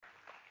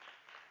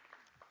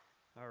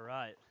All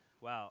right.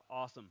 Wow.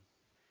 Awesome.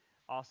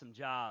 Awesome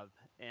job.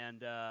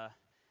 And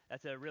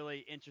that's a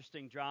really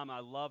interesting drama. I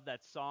love that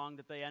song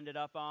that they ended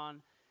up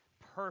on.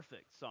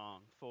 Perfect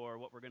song for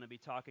what we're going to be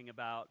talking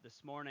about this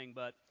morning.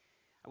 But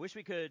I wish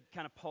we could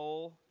kind of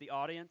poll the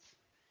audience.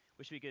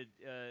 Wish we could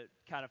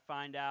kind of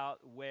find out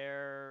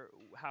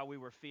how we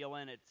were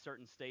feeling at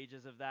certain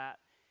stages of that.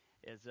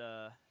 As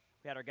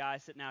we had our guy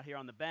sitting out here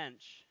on the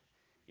bench,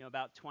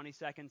 about 20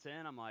 seconds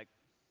in, I'm like,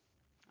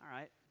 all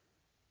right,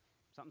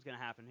 something's going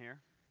to happen here.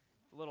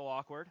 It's a little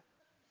awkward.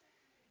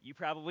 You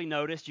probably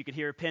noticed you could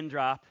hear a pin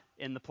drop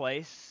in the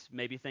place,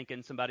 maybe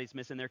thinking somebody's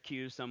missing their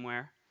cue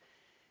somewhere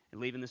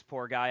and leaving this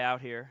poor guy out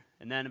here.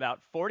 And then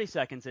about 40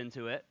 seconds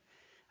into it,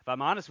 if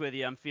I'm honest with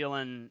you, I'm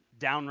feeling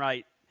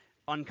downright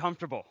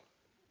uncomfortable.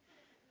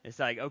 It's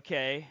like,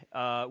 okay,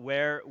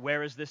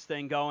 where is this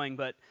thing going?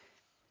 But,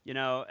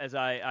 as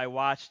I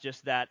watch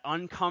just that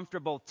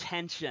uncomfortable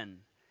tension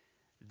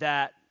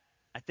that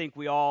I think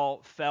we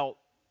all felt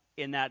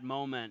in that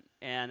moment,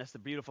 and that's the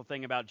beautiful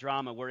thing about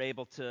drama. We're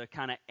able to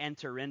kind of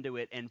enter into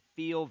it and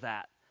feel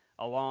that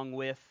along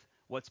with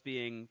what's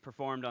being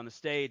performed on the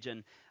stage.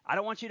 And I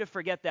don't want you to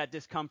forget that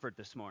discomfort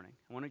this morning.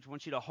 I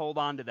want you to hold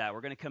on to that.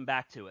 We're going to come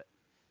back to it.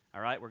 All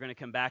right, we're going to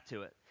come back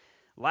to it.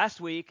 Last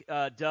week,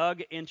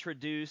 Doug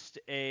introduced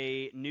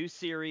a new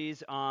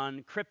series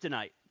on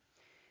Kryptonite.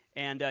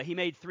 And he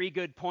made 3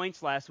 good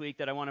points last week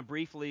that I want to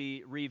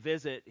briefly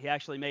revisit. He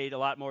actually made a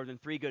lot more than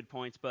 3 good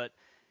points, but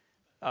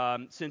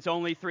since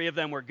only 3 of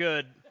them were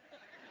good,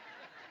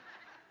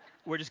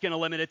 we're just going to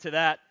limit it to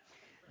that.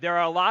 There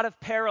are a lot of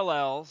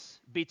parallels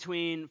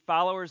between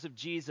followers of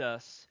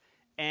Jesus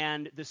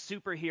and the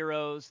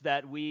superheroes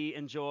that we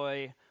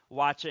enjoy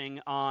watching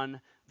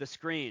on the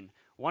screen.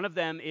 One of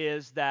them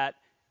is that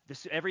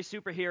every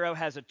superhero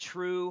has a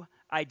true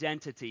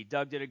identity.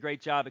 Doug did a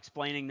great job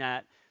explaining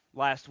that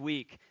last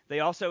week. They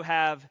also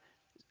have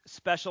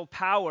special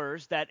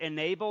powers that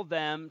enable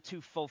them to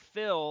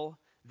fulfill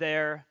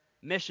their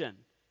mission.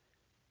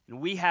 And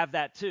we have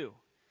that too.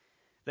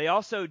 They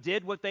also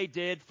did what they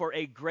did for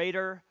a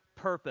greater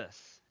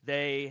purpose.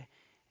 We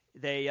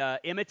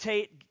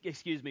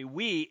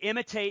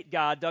imitate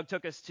God. Doug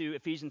took us to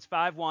Ephesians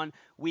 5:1.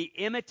 We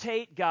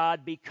imitate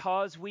God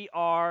because we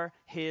are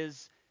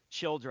his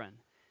children.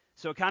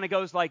 So it kind of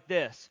goes like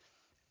this.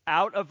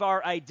 Out of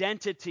our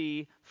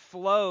identity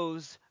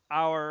flows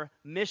our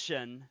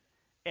mission,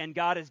 and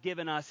God has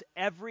given us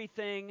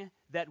everything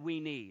that we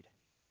need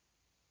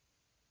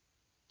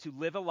to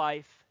live a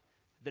life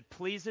that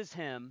pleases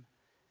him.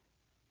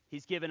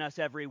 He's given us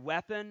every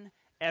weapon,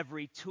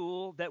 every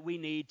tool that we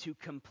need to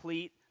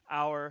complete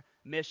our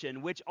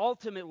mission, which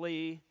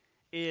ultimately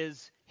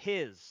is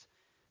his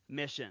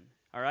mission.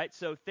 All right,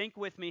 so think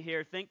with me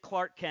here. Think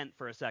Clark Kent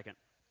for a second.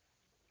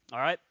 All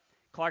right,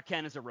 Clark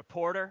Kent is a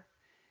reporter.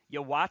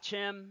 You watch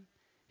him.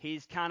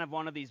 He's kind of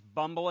one of these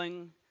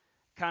bumbling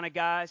kind of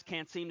guys,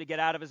 can't seem to get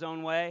out of his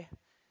own way.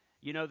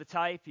 You know the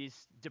type. He's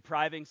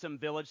depriving some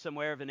village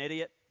somewhere of an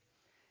idiot.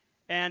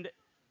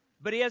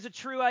 But he has a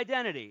true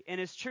identity, and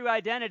his true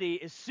identity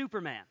is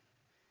Superman.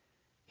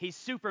 He's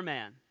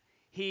Superman.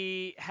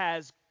 He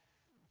has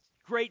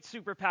great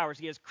superpowers.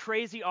 He has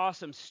crazy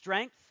awesome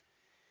strength.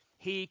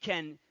 He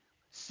can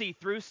see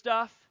through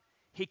stuff.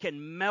 He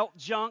can melt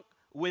junk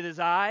with his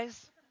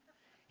eyes.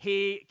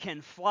 He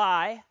can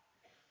fly.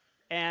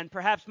 And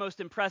perhaps most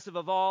impressive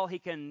of all, he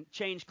can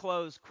change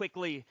clothes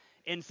quickly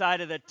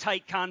inside of the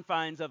tight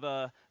confines of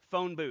a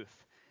phone booth.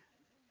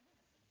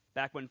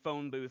 Back when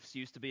phone booths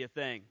used to be a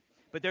thing.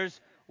 But there's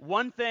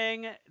one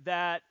thing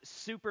that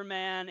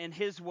Superman in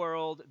his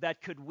world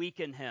that could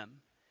weaken him.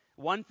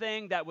 One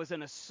thing that was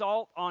an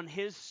assault on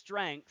his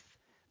strength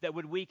that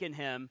would weaken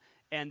him,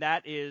 and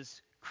that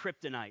is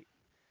Kryptonite.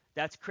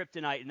 That's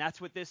Kryptonite, and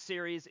that's what this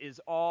series is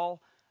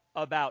all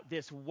about.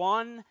 This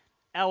one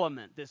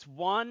element, this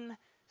one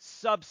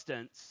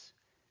substance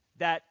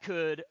that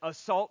could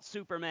assault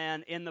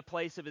Superman in the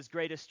place of his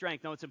greatest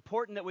strength. Now, it's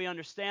important that we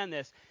understand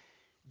this.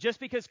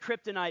 Just because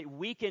Kryptonite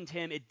weakened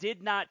him, it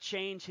did not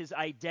change his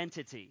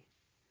identity.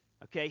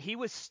 Okay, he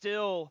was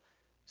still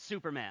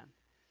Superman.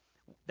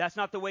 That's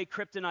not the way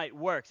Kryptonite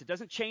works. It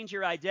doesn't change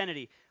your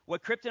identity.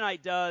 What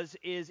Kryptonite does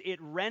is it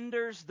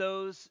renders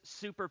those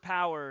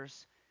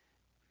superpowers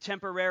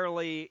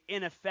temporarily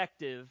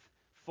ineffective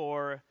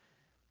for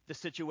the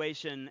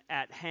situation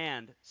at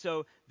hand.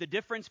 So the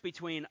difference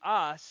between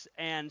us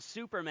and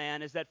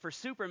Superman is that for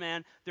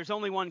Superman, there's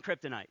only one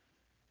Kryptonite.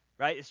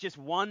 Right? It's just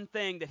one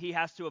thing that he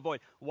has to avoid,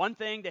 one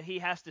thing that he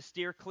has to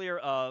steer clear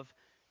of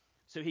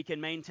so he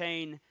can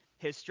maintain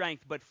his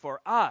strength. But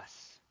for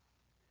us,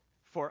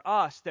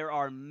 there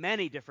are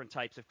many different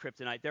types of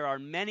kryptonite. There are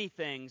many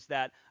things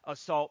that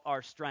assault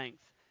our strength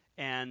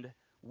and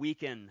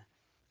weaken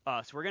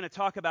us. We're going to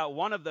talk about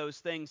one of those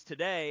things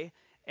today,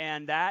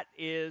 and that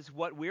is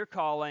what we're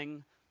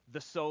calling the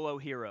solo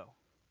hero.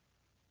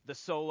 The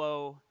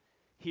solo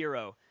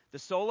hero. The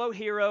solo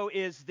hero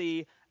is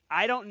the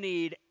I don't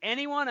need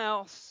anyone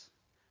else,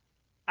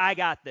 I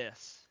got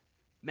this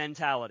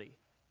mentality.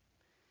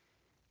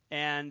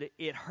 And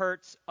it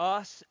hurts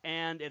us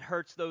and it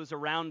hurts those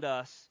around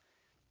us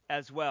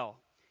as well.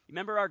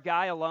 Remember our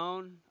guy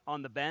alone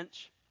on the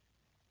bench?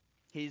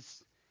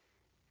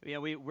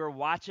 We're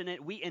watching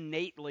it. We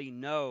innately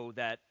know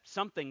that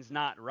something's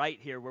not right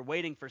here. We're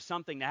waiting for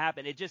something to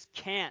happen. It just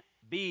can't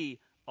be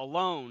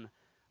alone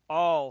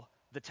all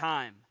the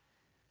time.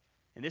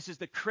 And this is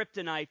the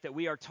kryptonite that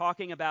we are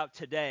talking about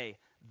today,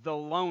 the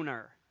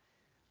loner.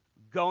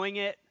 Going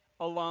it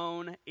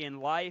alone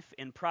in life,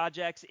 in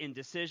projects, in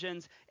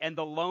decisions, and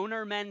the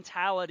loner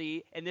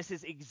mentality, and this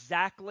is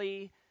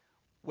exactly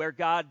where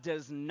God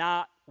does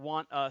not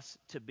want us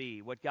to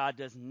be, what God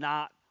does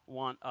not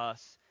want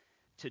us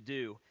to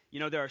do.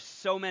 There are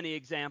so many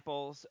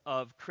examples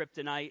of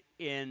kryptonite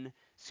in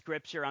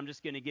Scripture. I'm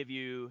just going to give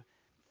you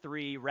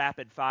 3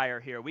 rapid fire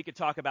here. We could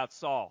talk about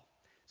Saul.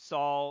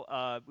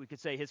 We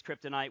could say his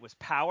kryptonite was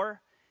power.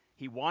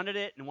 He wanted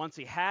it, and once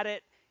he had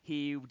it,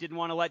 he didn't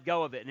want to let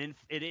go of it, and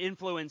it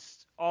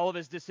influenced all of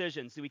his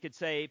decisions. We could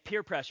say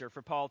peer pressure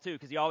for Paul, too,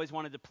 because he always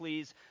wanted to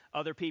please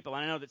other people.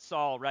 And I know that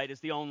Saul, right, is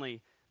the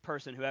only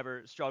person who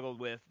ever struggled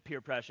with peer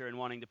pressure and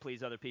wanting to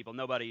please other people.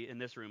 Nobody in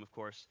this room, of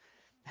course,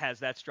 has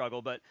that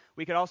struggle. But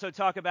we could also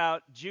talk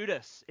about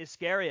Judas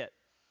Iscariot.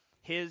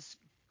 His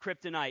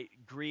kryptonite,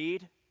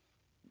 greed.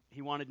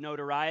 He wanted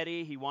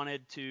notoriety. He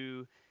wanted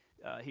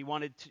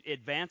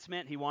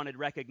advancement. He wanted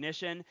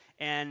recognition.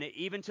 And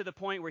even to the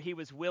point where he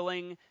was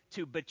willing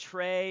to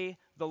betray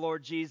the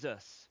Lord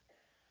Jesus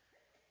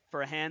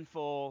for a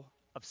handful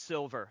of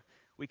silver.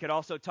 We could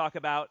also talk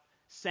about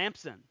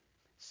Samson.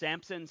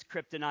 Samson's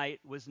kryptonite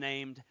was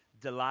named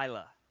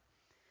Delilah.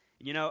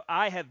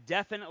 I have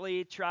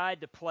definitely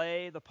tried to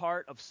play the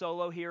part of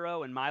solo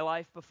hero in my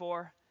life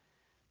before.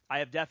 I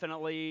have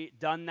definitely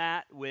done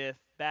that with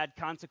bad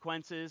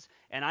consequences,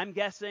 and I'm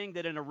guessing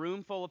that in a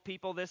room full of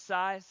people this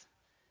size,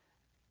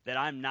 that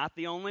I'm not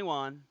the only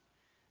one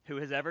who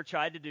has ever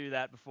tried to do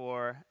that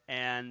before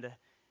and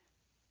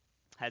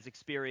has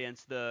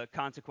experienced the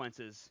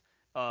consequences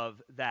of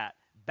that.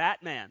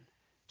 Batman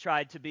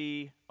tried to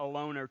be a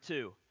loner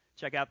too.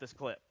 Check out this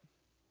clip.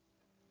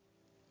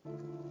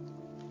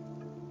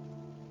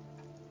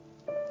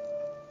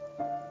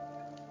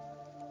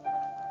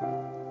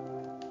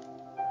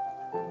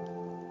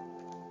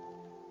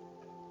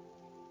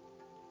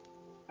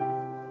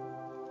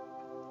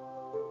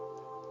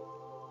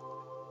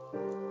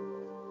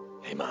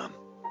 Hey, Mom.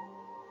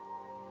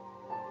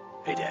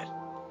 Hey, Dad.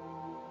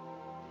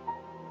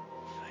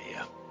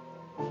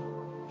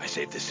 I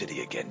saved the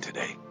city again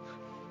today.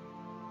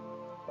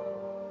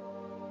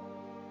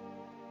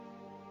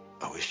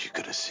 I wish you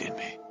could have seen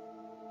me.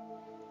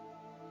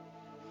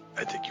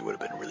 I think you would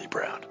have been really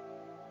proud.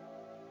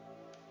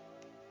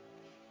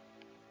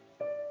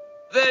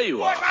 There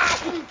you are.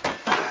 Oh,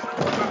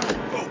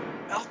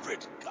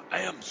 Alfred,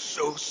 I am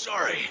so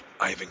sorry.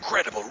 I have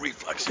incredible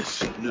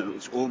reflexes. No,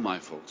 it's all my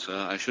fault, sir.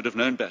 I should have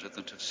known better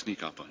than to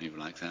sneak up on you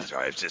like that.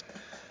 Sorry, I was just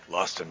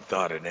lost in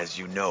thought, and as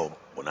you know,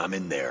 when I'm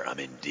in there, I'm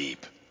in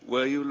deep.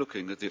 Were you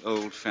looking at the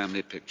old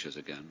family pictures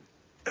again?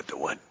 At the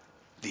what?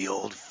 The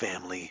old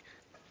family?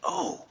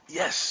 Oh,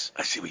 yes,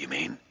 I see what you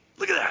mean.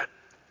 Look at that.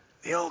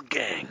 The old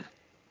gang.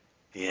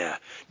 Yeah,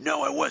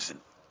 no, I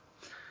wasn't.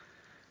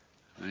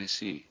 I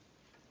see.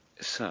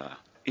 Sir,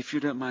 if you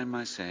don't mind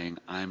my saying,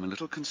 I'm a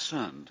little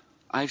concerned.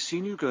 I've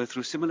seen you go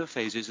through similar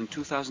phases in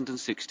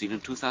 2016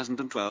 and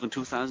 2012 and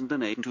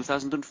 2008 and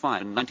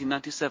 2005 and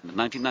 1997 and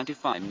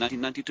 1995 and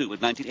 1992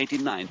 and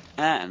 1989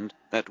 and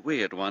that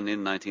weird one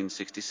in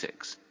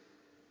 1966.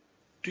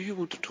 Do you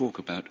want to talk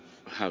about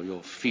how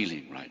you're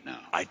feeling right now?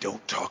 I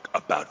don't talk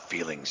about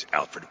feelings,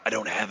 Alfred. I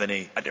don't have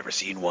any. I've never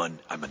seen one.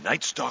 I'm a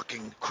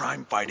night-stalking,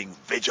 crime-fighting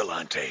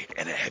vigilante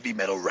and a heavy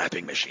metal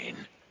rapping machine.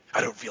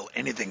 I don't feel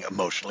anything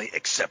emotionally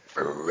except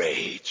for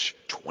rage.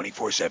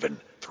 24/7,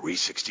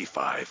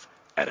 365,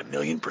 at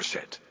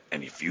 1,000,000%.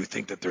 And if you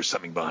think that there's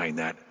something behind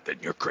that, then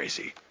you're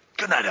crazy.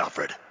 Good night,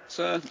 Alfred.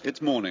 Sir,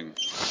 it's morning.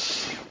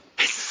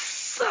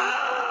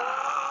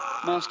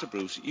 Master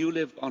Bruce, you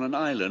live on an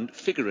island,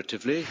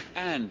 figuratively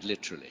and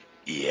literally.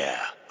 Yeah,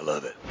 I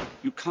love it.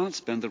 You can't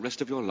spend the rest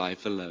of your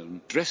life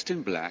alone, dressed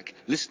in black,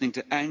 listening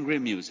to angry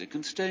music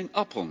and staying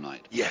up all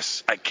night.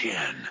 Yes, I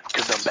can,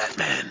 because I'm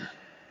Batman.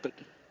 But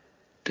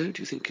don't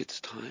you think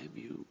it's time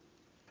you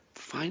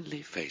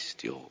finally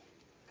faced your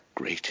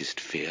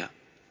greatest fear?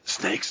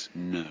 Snakes?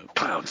 No.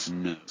 Clowns?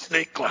 No.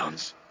 Snake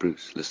clowns?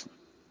 Bruce, listen.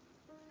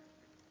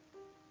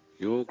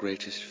 Your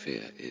greatest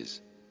fear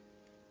is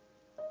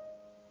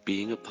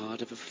being a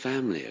part of a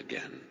family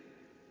again.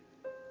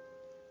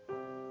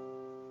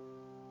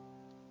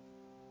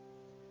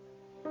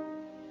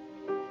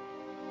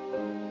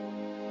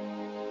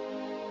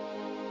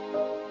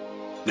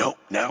 No,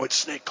 now it's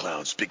snake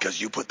clowns because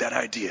you put that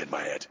idea in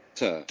my head.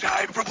 Sir.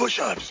 Time for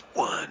push-ups.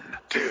 1,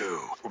 2.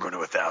 We're going to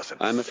 1,000.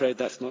 I'm afraid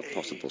that's not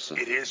possible, sir.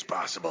 It is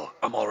possible.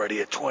 I'm already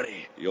at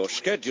 20. You're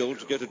scheduled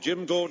to go to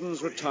Jim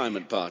Gordon's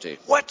retirement party.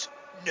 What?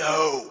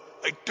 No,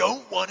 I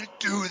don't want to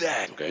do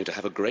that. You're going to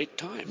have a great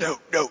time. No.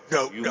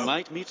 You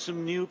might meet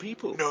some new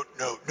people. No.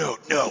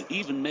 You'll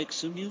even make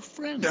some new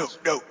friends. No.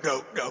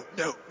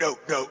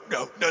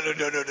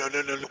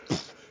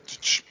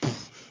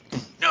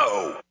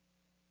 No.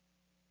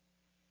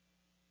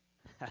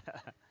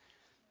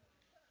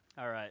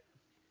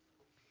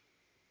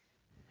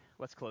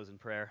 Let's close in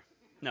prayer.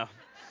 No.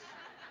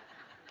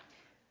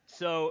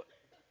 So,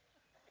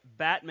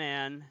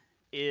 Batman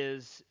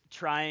is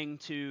trying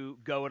to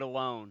go it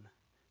alone,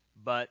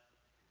 but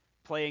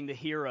playing the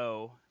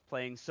hero,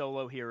 playing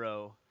solo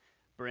hero,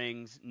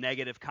 brings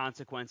negative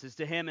consequences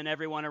to him and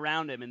everyone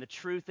around him. And the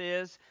truth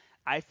is,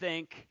 I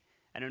think,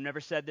 and I've never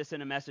said this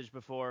in a message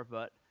before,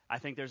 but I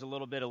think there's a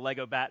little bit of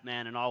Lego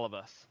Batman in all of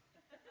us.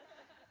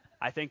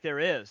 I think there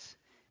is.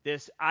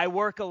 This I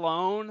work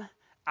alone,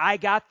 I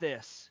got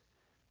this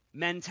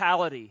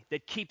mentality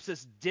that keeps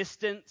us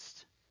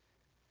distanced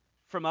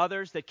from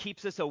others, that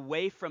keeps us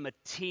away from a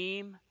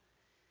team.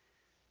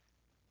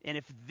 And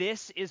if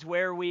this is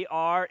where we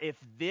are, if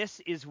this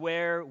is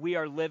where we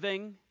are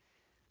living,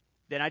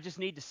 then I just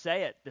need to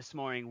say it this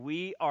morning.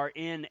 We are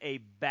in a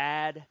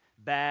bad,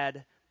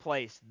 bad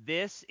place.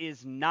 This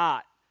is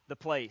not the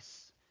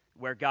place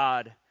where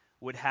God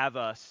would have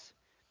us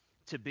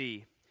to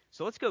be.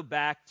 So let's go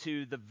back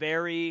to the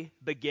very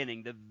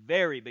beginning, the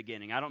very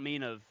beginning. I don't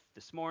mean of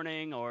this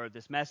morning or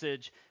this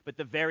message, but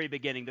the very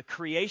beginning, the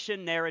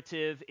creation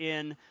narrative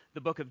in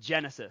the book of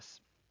Genesis.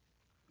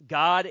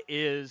 God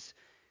is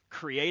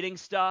creating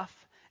stuff,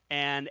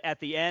 and at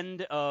the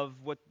end of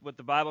what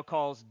the Bible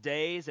calls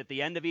days, at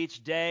the end of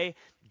each day,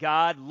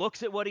 God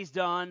looks at what he's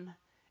done,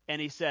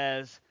 and he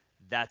says,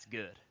 that's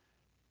good.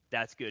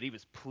 That's good. He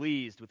was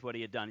pleased with what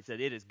he had done. He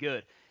said, it is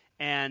good.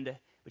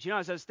 But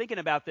as I was thinking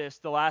about this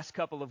the last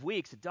couple of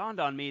weeks, it dawned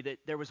on me that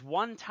there was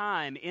one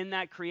time in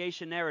that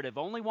creation narrative,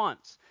 only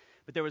once,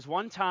 but there was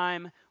one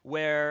time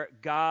where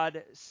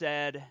God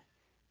said,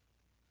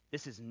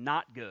 this is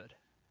not good.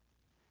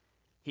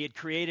 He had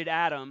created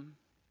Adam,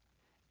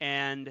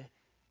 and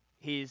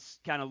he's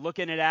kind of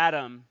looking at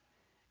Adam,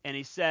 and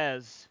he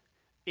says,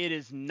 it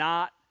is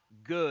not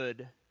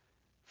good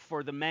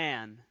for the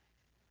man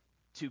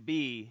to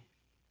be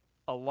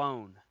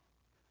alone.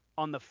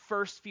 On the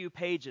first few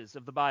pages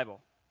of the Bible,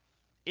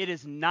 it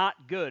is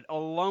not good.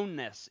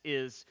 Aloneness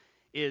is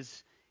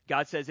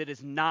God says it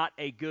is not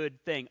a good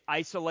thing.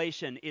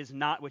 Isolation is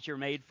not what you're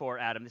made for,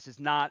 Adam. This is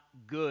not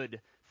good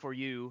for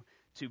you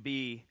to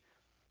be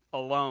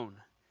alone.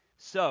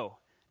 So,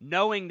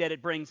 knowing that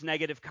it brings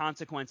negative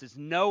consequences,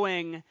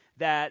 knowing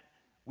that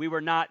we were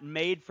not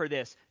made for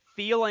this,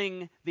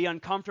 feeling the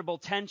uncomfortable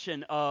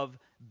tension of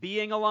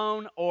being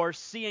alone or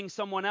seeing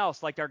someone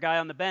else, like our guy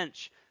on the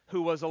bench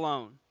who was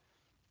alone.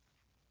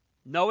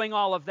 Knowing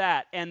all of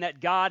that, and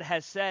that God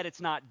has said it's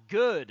not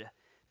good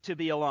to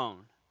be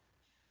alone.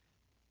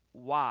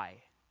 Why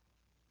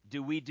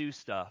do we do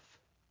stuff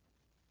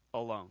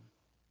alone?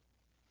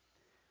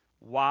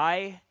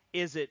 Why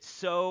is it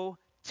so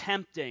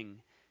tempting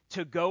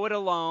to go it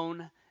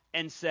alone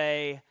and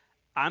say,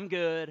 I'm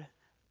good,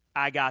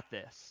 I got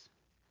this?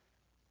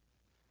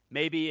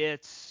 Maybe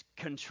it's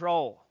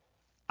control.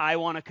 I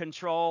want to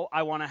control.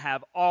 I want to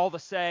have all the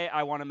say.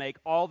 I want to make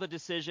all the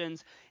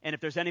decisions. And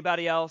if there's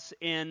anybody else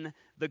in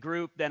the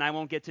group, then I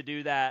won't get to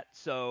do that,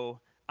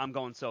 so I'm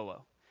going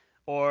solo.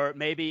 Or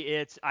maybe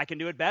it's I can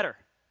do it better.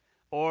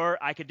 Or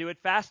I could do it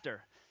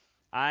faster.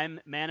 I'm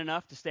man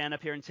enough to stand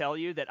up here and tell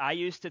you that I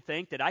used to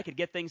think that I could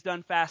get things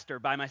done faster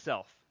by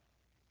myself.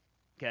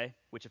 Okay?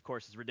 Which, of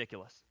course, is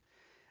ridiculous.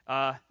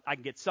 I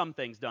can get some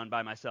things done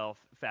by myself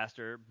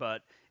faster,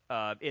 but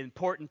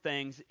important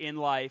things in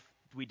life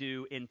we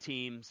do in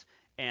teams,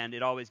 and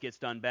it always gets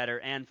done better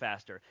and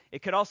faster.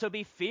 It could also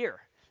be fear.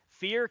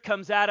 Fear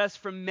comes at us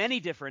from many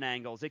different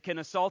angles. It can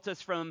assault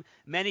us from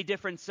many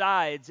different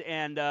sides,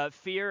 and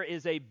fear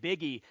is a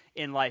biggie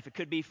in life. It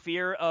could be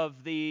fear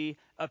of the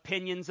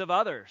opinions of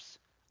others,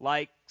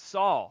 like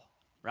Saul,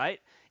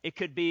 right? It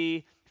could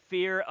be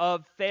fear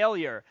of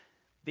failure,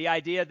 the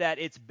idea that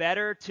it's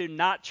better to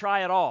not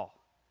try at all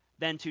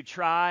than to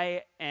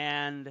try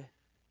and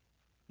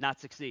not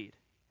succeed.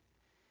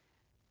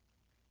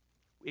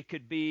 It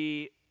could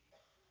be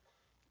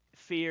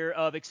fear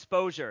of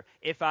exposure.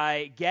 If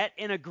I get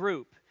in a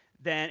group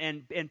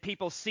then and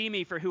people see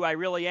me for who I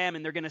really am,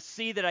 and they're going to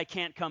see that I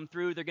can't come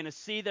through, they're going to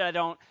see that I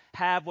don't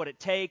have what it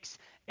takes,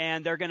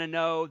 and they're going to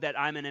know that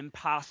I'm an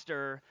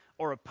imposter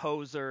or a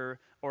poser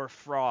or a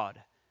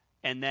fraud,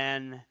 and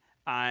then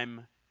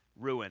I'm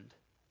ruined.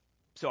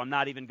 So I'm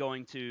not even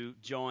going to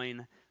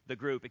join the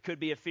group. It could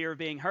be a fear of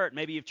being hurt.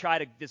 Maybe you've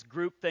tried this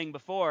group thing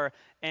before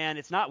and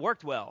it's not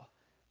worked well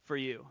for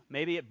you.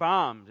 Maybe it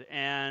bombed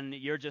and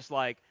you're just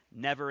like,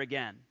 never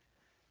again.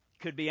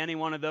 Could be any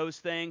one of those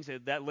things.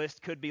 That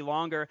list could be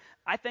longer.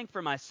 I think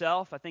for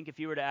myself, I think if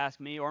you were to ask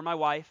me or my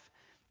wife,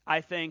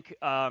 I think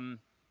that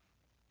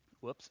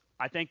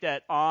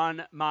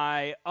on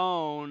my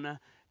own,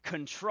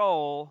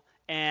 control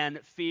and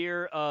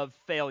fear of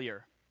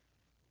failure.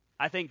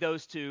 I think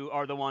those two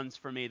are the ones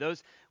for me.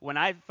 When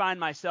I find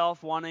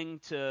myself wanting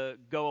to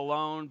go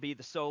alone, be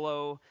the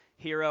solo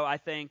hero, I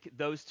think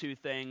those two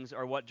things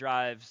are what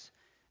drives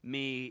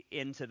me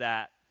into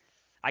that.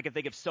 I can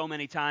think of so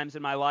many times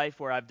in my life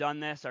where I've done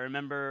this. I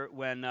remember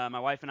when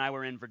my wife and I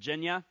were in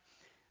Virginia.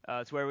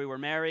 It's where we were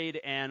married,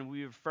 and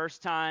we were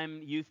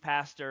first-time youth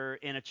pastor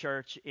in a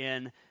church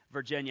in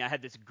Virginia. I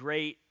had this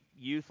great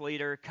youth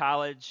leader,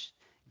 college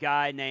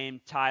guy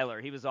named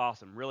Tyler. He was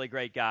awesome, really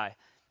great guy,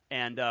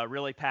 and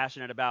really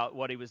passionate about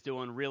what he was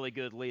doing, really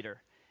good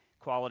leader,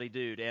 quality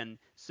dude. And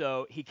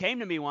so he came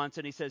to me once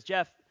and he says,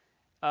 Jeff,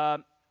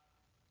 I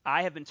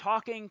have been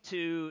talking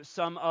to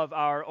some of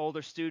our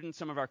older students,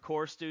 some of our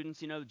core students,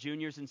 the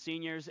juniors and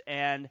seniors,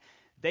 and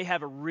they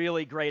have a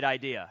really great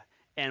idea.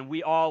 And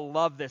we all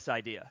love this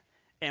idea.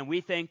 And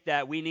we think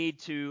that we need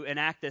to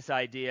enact this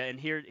idea, and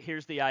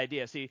here's the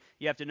idea. See,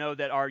 you have to know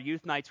that our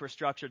youth nights were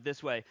structured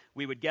this way.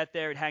 We would get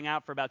there, hang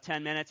out for about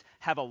 10 minutes,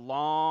 have a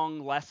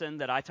long lesson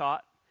that I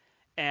taught,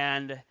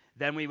 and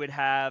then we would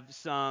have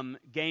some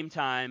game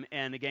time,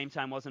 and the game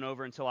time wasn't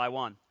over until I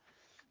won.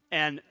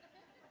 And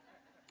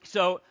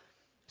so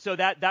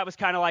that was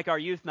kind of like our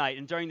youth night,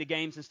 and during the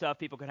games and stuff,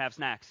 people could have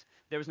snacks.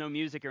 There was no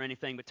music or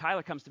anything, but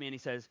Tyler comes to me and he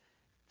says,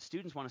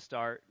 students want to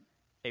start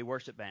a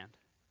worship band.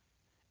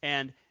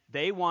 And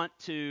they want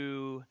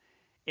to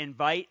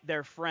invite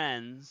their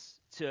friends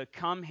to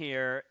come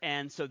here,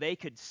 and so they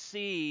could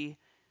see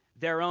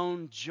their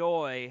own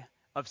joy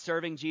of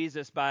serving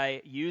Jesus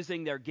by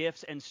using their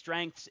gifts and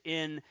strengths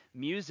in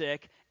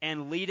music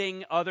and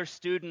leading other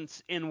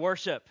students in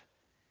worship.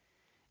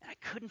 And I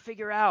couldn't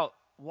figure out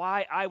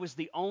why I was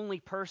the only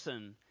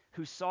person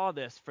who saw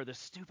this for the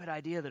stupid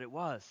idea that it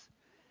was,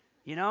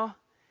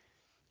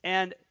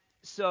 And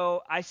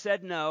so I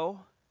said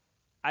no.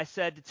 I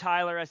said to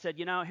Tyler, here's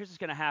what's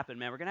going to happen,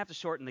 man. We're going to have to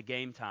shorten the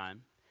game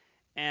time.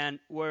 And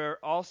my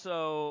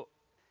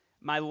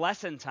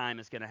lesson time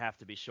is going to have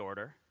to be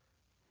shorter.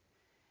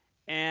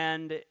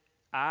 And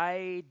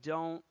I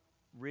don't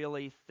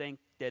really think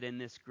that in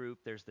this group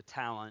there's the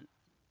talent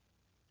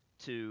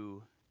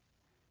to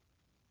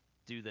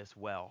do this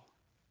well.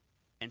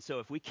 And so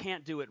if we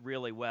can't do it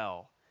really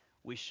well,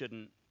 we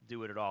shouldn't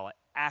do it at all. I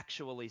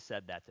actually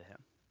said that to him.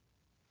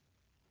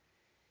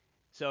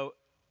 So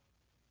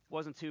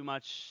wasn't too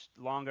much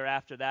longer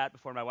after that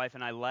before my wife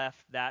and I left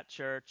that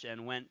church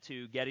and went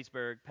to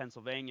Gettysburg,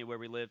 Pennsylvania, where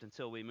we lived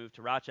until we moved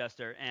to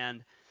Rochester.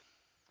 And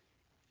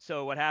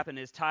so what happened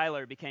is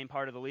Tyler became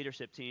part of the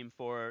leadership team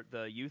for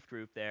the youth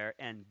group there,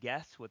 and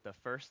guess what the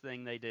first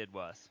thing they did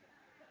was?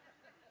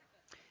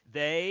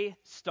 They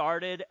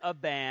started a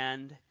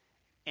band,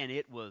 and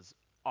it was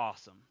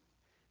awesome.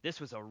 This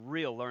was a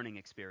real learning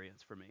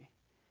experience for me.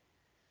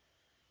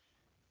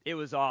 It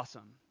was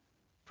awesome.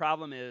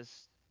 Problem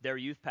is, their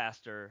youth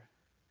pastor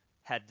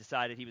had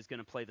decided he was going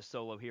to play the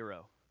solo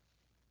hero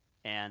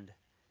and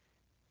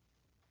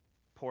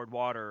poured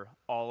water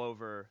all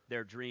over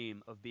their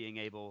dream of being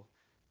able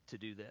to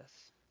do this.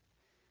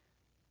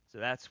 So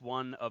that's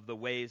one of the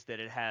ways that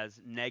it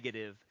has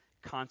negative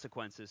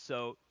consequences.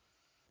 So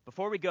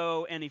before we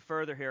go any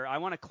further here, I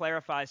want to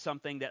clarify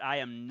something that I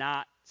am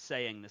not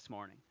saying this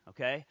morning,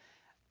 okay?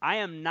 I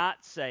am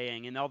not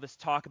saying, in all this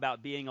talk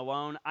about being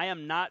alone, I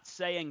am not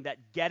saying that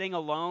getting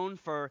alone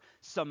for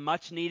some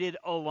much-needed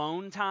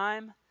alone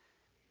time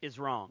is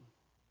wrong.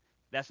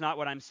 That's not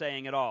what I'm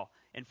saying at all.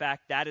 In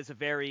fact, that is a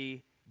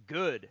very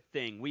good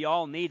thing. We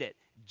all need it.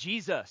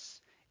 Jesus,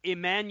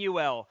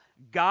 Emmanuel,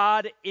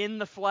 God in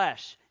the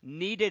flesh,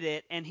 needed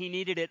it, and he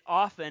needed it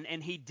often,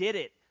 and he did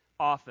it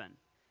often.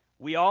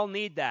 We all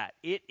need that.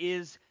 It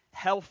is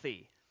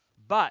healthy.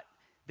 But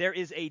there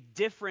is a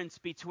difference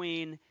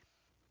between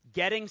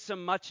getting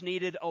some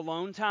much-needed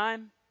alone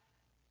time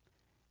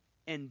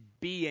and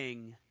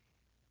being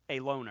a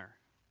loner.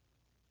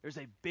 There's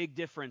a big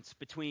difference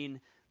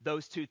between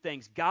those two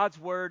things. God's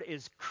word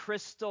is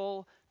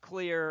crystal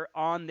clear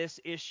on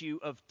this issue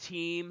of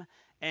team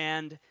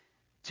and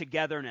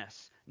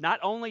togetherness.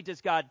 Not only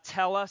does God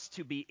tell us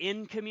to be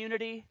in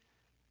community,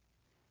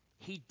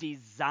 he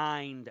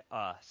designed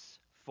us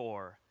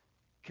for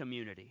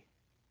community.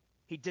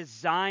 He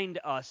designed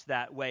us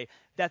that way,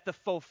 that the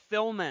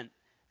fulfillment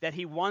that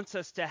he wants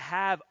us to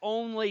have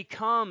only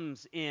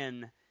comes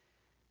in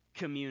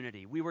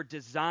community. We were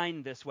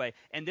designed this way,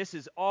 and this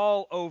is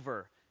all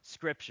over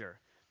Scripture.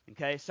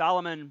 Okay,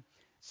 Solomon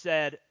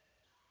said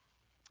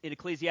in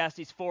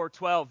Ecclesiastes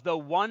 4:12, though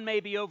one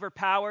may be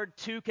overpowered,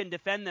 two can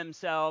defend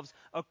themselves.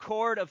 A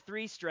cord of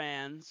 3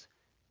 strands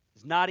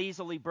is not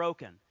easily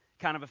broken.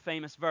 Kind of a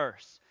famous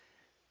verse.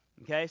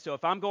 Okay, so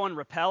if I'm going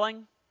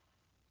rappelling,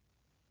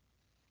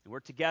 and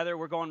we're together,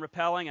 we're going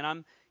rappelling, and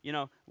I'm,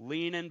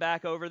 leaning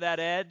back over that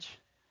edge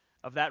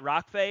of that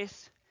rock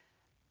face,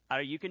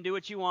 you can do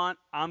what you want.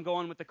 I'm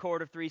going with the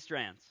cord of 3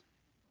 strands.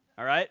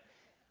 All right?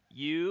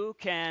 You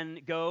can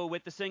go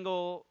with the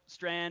single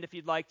strand if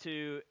you'd like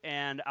to,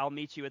 and I'll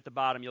meet you at the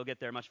bottom. You'll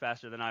get there much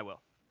faster than I will.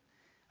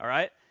 All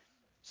right?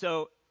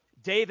 So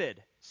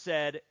David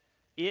said,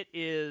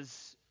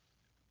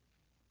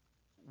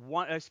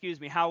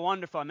 how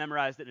wonderful, I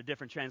memorized it in a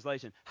different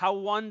translation. How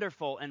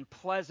wonderful and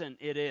pleasant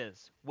it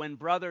is when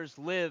brothers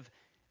live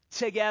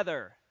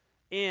together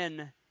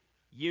in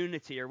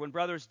unity, or when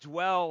brothers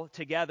dwell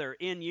together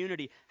in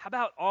unity. How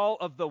about all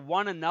of the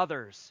one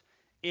another's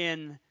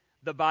in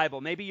the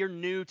Bible? Maybe you're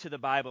new to the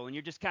Bible and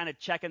you're just kind of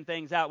checking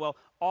things out. Well,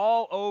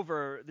 all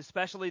over,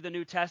 especially the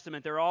New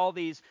Testament, there are all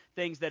these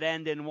things that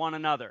end in one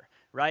another,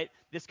 right?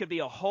 This could be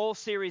a whole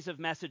series of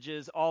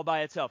messages all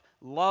by itself.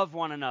 Love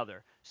one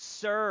another.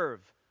 serve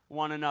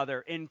one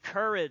another,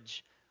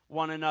 encourage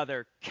one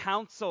another,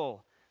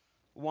 counsel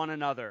one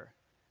another,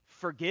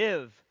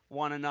 forgive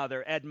one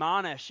another,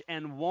 admonish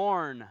and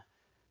warn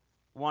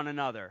one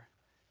another.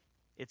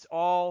 It's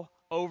all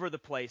over the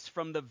place.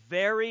 From the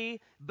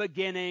very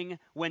beginning,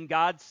 when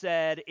God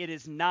said it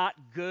is not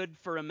good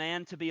for a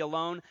man to be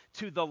alone,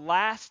 to the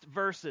last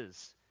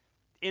verses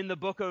in the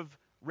book of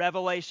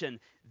Revelation,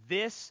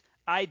 this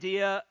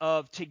idea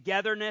of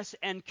togetherness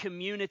and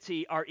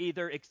community are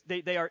either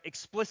they are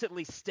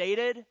explicitly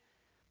stated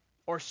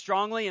or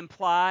strongly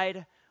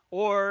implied,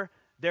 or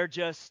they're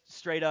just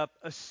straight up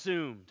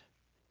assumed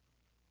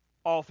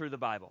all through the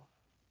Bible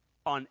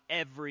on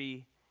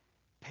every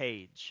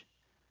page.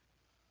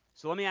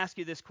 So let me ask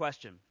you this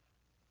question.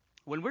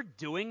 When we're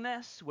doing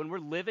this, when we're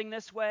living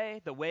this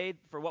way, the way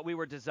for what we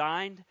were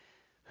designed,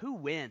 who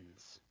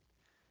wins?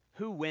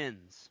 Who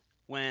wins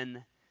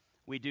when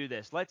we do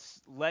this?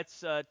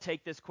 Let's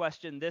take this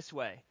question this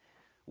way.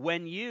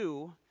 When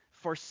you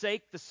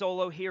forsake the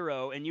solo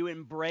hero and you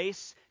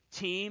embrace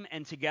team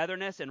and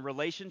togetherness and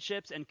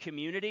relationships and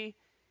community,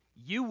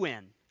 you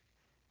win.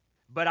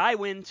 But I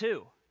win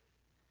too.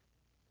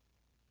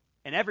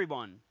 And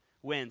everyone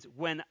wins.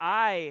 When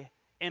I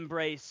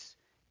embrace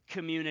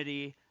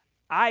community,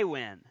 I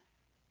win.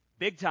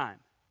 Big time.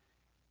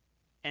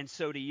 And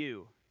so do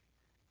you.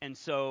 And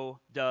so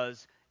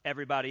does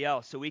everybody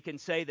else. So we can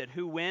say that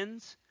who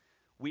wins?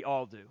 We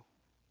all do.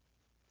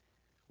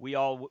 We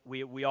all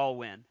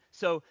win.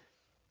 So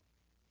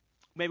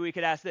maybe we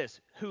could ask this: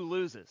 who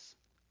loses?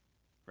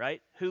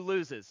 Right? Who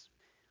loses?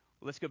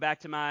 Let's go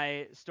back to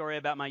my story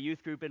about my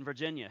youth group in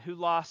Virginia. Who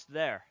lost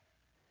there?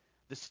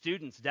 The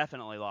students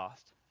definitely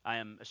lost. I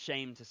am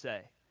ashamed to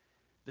say.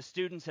 The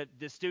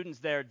students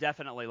there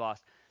definitely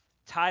lost.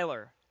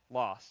 Tyler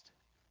lost.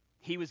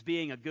 He was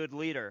being a good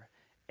leader,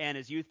 and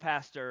his youth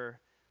pastor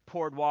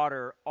poured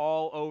water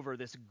all over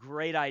this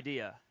great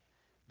idea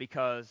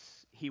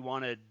because he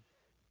wanted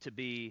to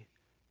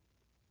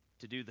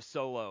do the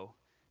solo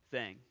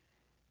thing.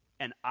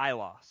 And I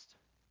lost.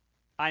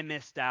 I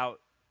missed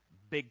out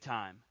big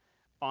time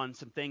on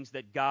some things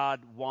that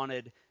God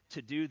wanted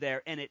to do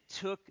there, and it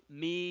took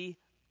me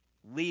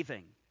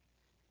leaving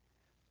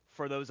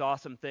for those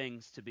awesome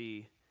things to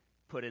be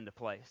put into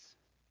place.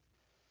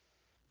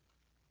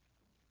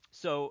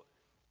 So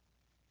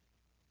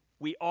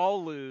we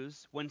all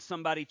lose when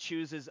somebody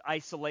chooses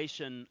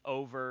isolation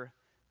over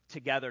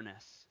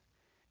togetherness.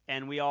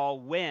 And we all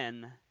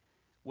win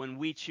when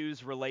we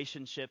choose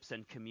relationships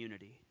and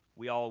community.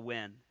 We all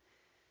win.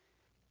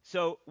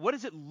 So what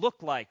does it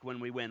look like when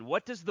we win?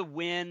 What does the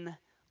win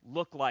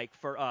look like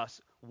for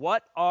us?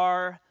 What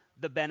are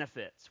the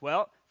benefits?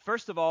 Well,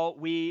 first of all,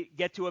 we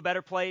get to a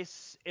better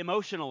place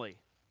emotionally,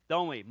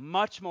 don't we?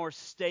 Much more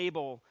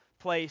stable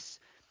place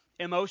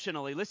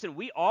emotionally. Listen,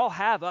 we all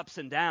have ups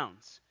and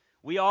downs.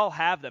 We all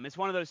have them. It's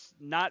one of those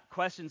not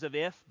questions of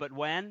if, but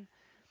when.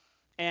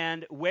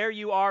 And where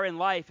you are in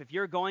life, if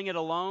you're going it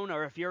alone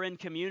or if you're in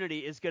community,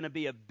 is going to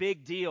be a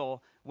big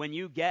deal when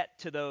you get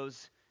to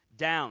those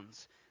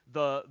downs.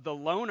 The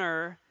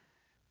loner,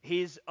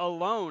 he's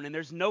alone, and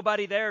there's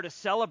nobody there to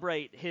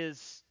celebrate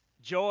his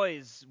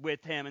joys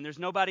with him, and there's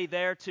nobody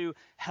there to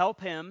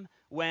help him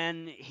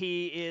when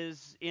he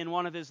is in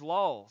one of his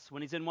lulls,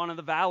 when he's in one of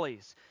the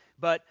valleys.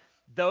 But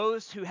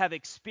those who have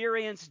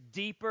experienced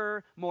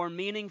deeper, more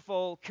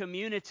meaningful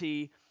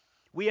community,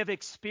 we have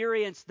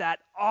experienced that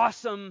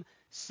awesome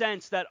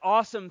sense, that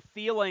awesome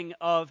feeling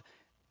of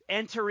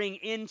entering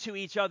into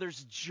each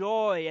other's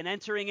joy and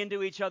entering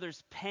into each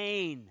other's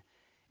pain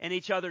and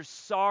each other's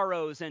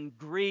sorrows and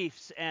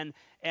griefs, and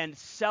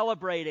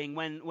celebrating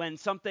when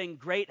something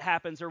great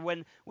happens, or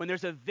when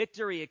there's a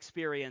victory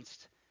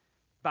experienced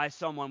by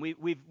someone.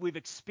 We've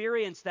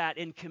experienced that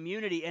in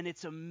community, and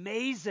it's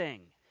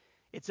amazing.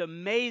 It's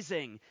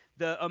amazing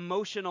the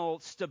emotional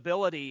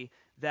stability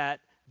that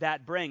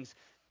brings.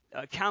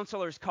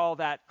 Counselors call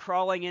that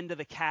crawling into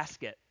the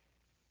casket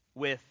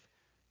with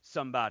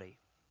somebody.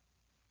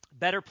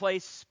 Better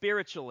place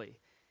spiritually,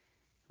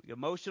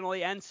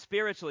 emotionally and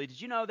spiritually.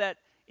 Did you know that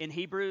in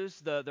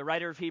Hebrews, the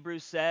writer of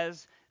Hebrews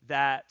says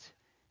that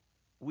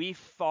we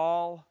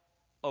fall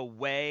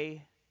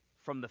away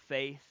from the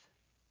faith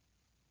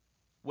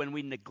when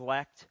we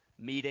neglect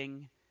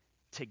meeting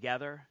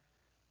together?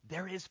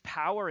 There is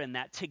power in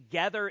that.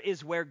 Together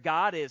is where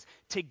God is.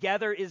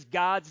 Together is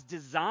God's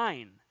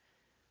design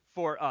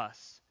for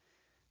us.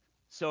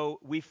 So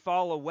we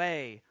fall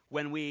away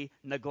when we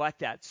neglect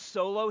that.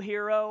 Solo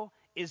hero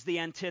is the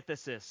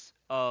antithesis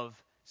of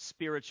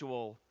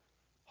spiritual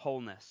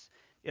wholeness.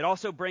 It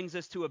also brings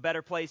us to a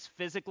better place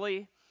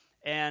physically,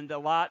 and a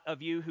lot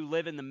of you who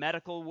live in the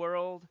medical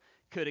world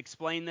could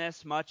explain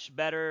this much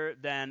better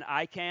than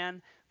I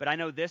can, but I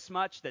know this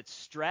much, that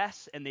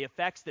stress and the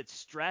effects that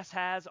stress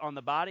has on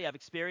the body, I've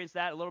experienced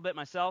that a little bit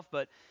myself,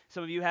 but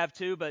some of you have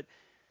too, but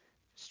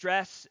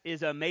stress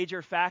is a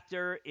major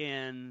factor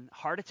in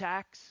heart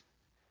attacks,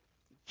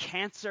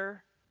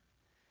 cancer,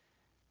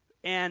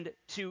 and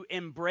to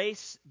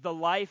embrace the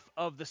life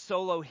of the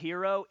solo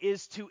hero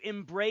is to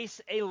embrace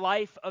a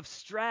life of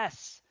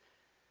stress.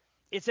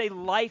 It's a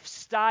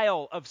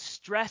lifestyle of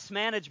stress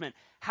management.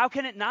 How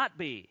can it not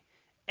be?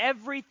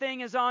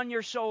 Everything is on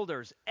your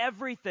shoulders.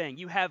 Everything.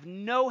 You have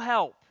no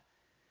help.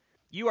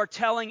 You are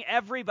telling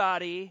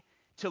everybody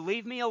to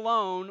leave me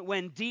alone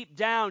when deep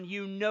down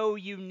you know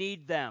you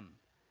need them.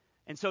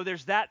 And so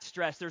there's that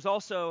stress. There's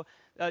also,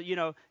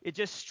 it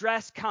just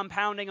stress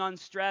compounding on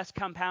stress,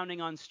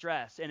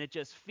 and it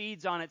just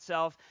feeds on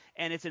itself,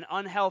 and it's an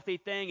unhealthy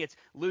thing. It's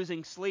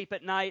losing sleep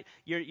at night.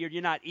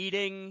 You're not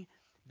eating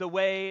the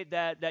way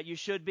that you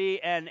should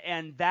be,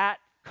 and that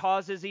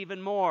causes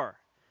even more,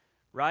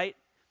 right?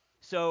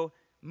 So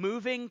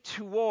moving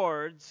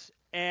towards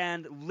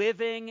and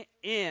living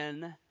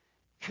in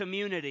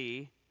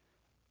community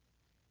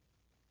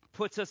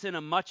puts us in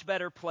a much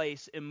better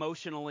place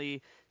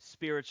emotionally,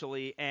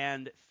 spiritually,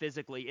 and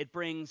physically. It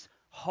brings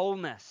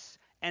wholeness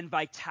and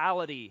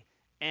vitality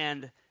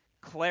and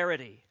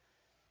clarity.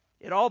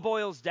 It all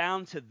boils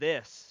down to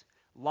this: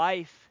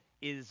 life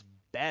is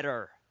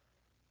better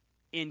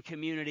in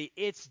community.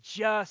 It's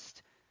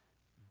just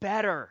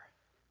better.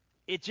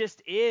 It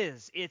just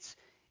is.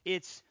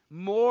 It's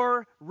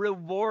more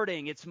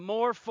rewarding. It's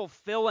more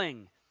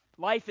fulfilling.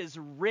 Life is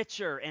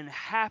richer and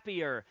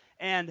happier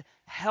and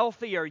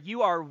healthier.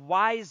 You are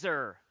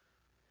wiser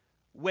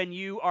when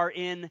you are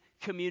in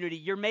community.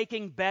 You're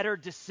making better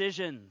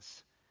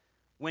decisions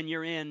when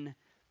you're in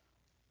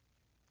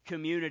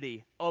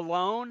community.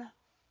 Alone,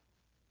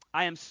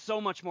 I am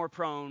so much more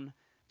prone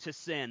to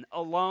sin.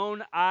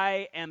 Alone,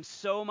 I am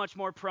so much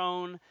more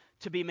prone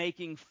to be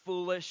making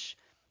foolish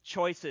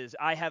choices.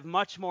 I have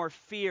much more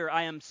fear.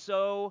 I am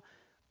so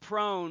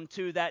prone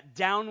to that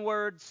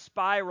downward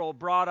spiral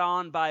brought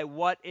on by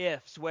what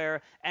ifs,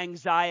 where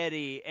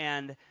anxiety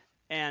and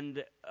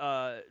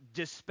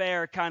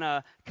despair kind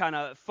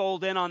of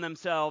fold in on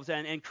themselves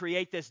and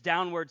create this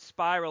downward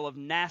spiral of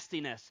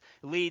nastiness.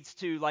 Leads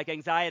to like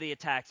anxiety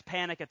attacks,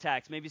 panic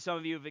attacks. Maybe some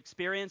of you have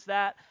experienced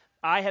that.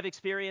 I have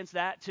experienced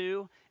that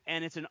too,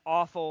 and it's an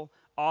awful,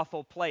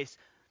 awful place.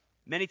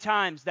 Many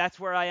times that's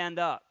where I end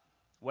up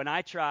when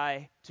I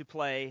try to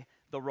play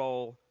the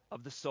role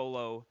of the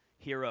solo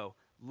hero.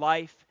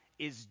 Life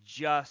is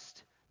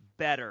just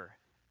better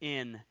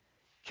in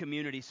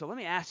community. So let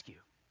me ask you,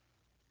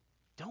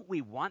 don't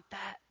we want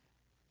that?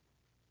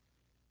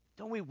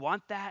 Don't we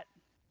want that?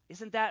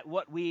 Isn't that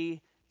what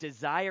we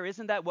desire?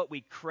 Isn't that what we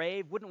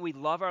crave? Wouldn't we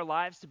love our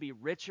lives to be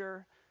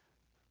richer,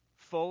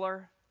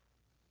 fuller?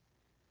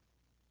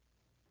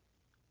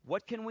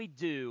 What can we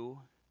do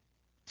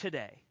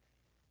today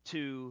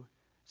to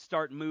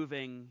start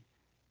moving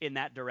in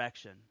that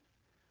direction?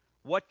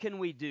 What can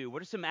we do?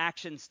 What are some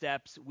action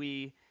steps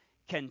we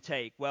can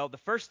take? Well, the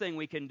first thing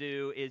we can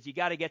do is you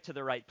got to get to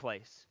the right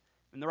place.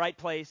 And the right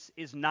place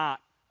is not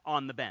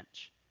on the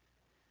bench.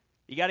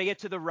 You got to get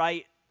to the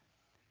right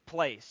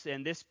place.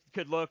 And this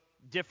could look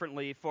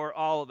differently for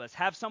all of us.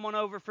 Have someone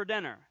over for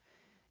dinner.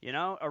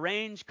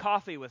 Arrange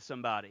coffee with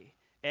somebody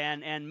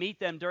and meet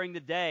them during the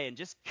day and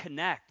just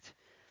connect.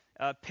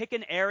 Pick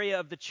an area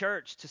of the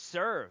church to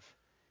serve.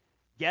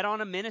 Get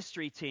on a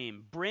ministry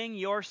team. Bring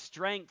your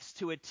strengths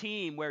to a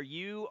team where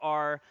you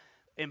are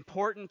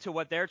important to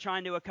what they're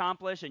trying to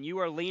accomplish, and you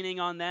are leaning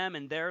on them,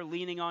 and they're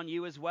leaning on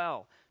you as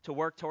well to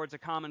work towards a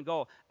common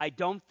goal. I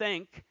don't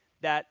think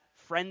that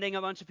friending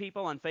a bunch of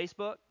people on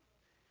Facebook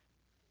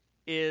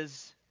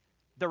is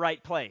the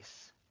right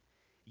place.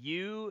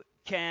 You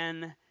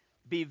can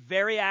be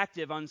very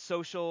active on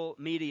social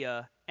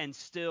media and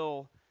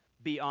still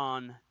be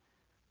on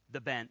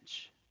the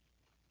bench.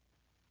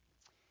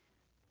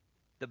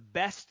 The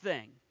best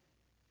thing,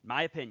 in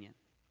my opinion,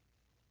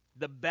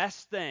 the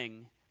best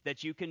thing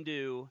that you can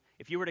do,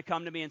 if you were to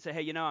come to me and say,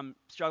 hey, I'm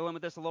struggling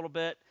with this a little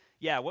bit.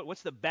 Yeah,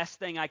 what's the best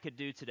thing I could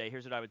do today?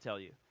 Here's what I would tell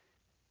you.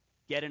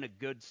 Get in a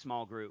good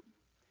small group.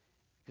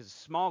 Because a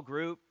small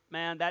group,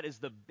 man,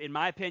 in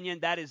my opinion,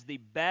 that is the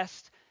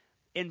best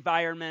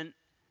environment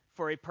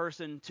for a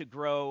person to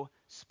grow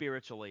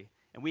spiritually.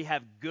 And we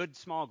have good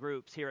small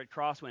groups here at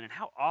Crosswind. And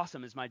how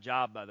awesome is my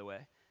job, by the way,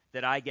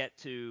 that I get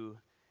to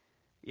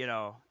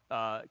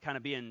kind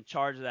of be in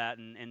charge of that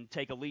and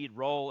take a lead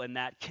role in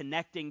that,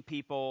 connecting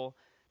people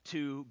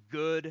to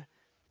good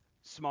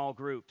small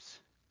groups.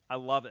 I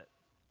love it.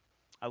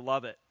 I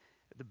love it.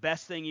 The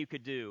best thing you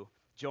could do,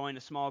 join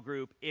a small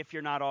group if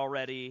you're not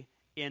already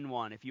in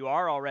one. If you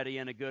are already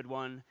in a good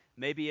one,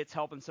 maybe it's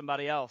helping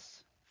somebody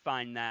else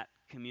find that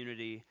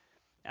community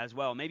as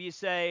well. Maybe you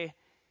say,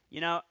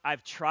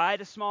 I've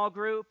tried a small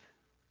group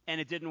and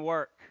it didn't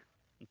work.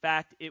 In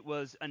fact, it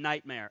was a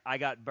nightmare. I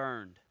got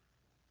burned.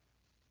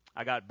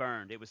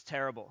 It was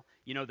terrible.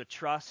 The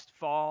trust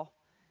fall.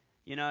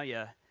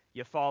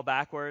 You fall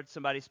backwards.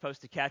 Somebody's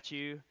supposed to catch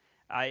you.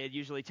 It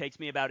usually takes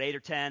me about 8 or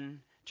 10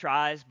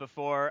 tries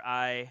before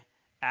I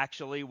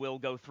actually will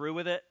go through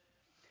with it.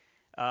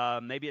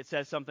 Maybe it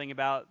says something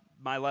about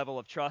my level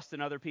of trust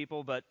in other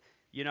people, but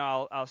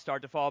I'll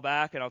start to fall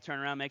back and I'll turn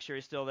around, make sure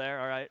he's still there.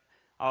 All right,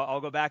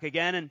 I'll go back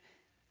again and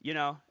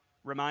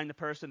remind the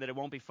person that it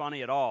won't be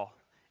funny at all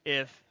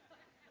if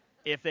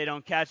they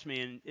don't catch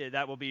me, and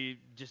that will be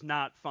just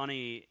not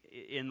funny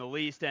in the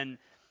least. And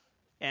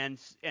and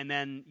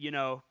then,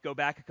 go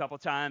back a couple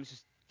times,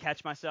 just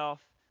catch myself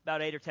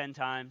about 8 or 10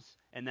 times,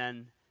 and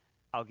then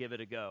I'll give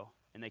it a go,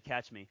 and they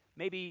catch me.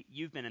 Maybe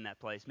you've been in that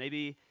place.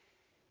 Maybe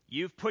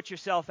you've put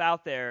yourself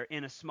out there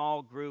in a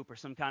small group or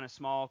some kind of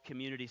small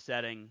community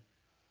setting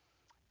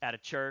at a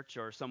church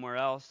or somewhere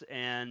else,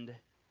 and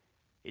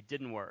it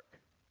didn't work.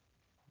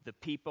 The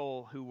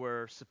people who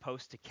were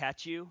supposed to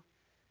catch you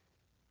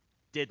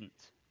didn't.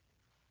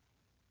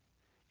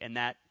 And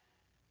that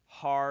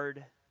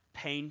hard,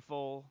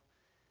 painful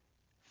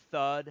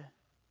thud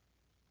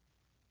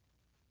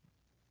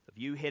of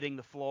you hitting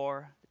the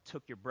floor that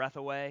took your breath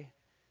away,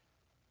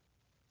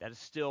 that is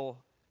still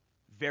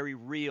very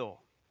real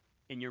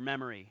in your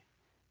memory.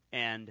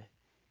 And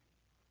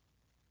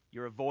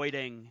you're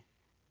avoiding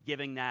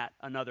giving that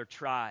another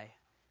try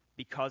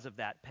because of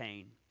that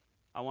pain.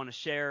 I want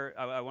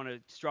to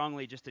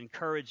strongly just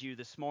encourage you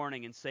this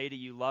morning and say to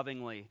you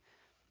lovingly,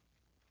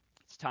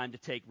 it's time to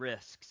take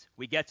risks.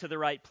 We get to the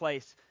right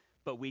place,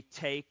 but we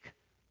take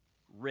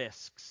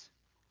risks.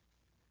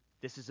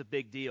 This is a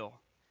big deal.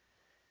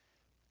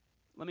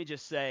 Let me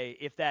just say,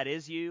 if that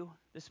is you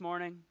this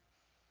morning,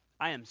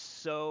 I am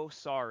so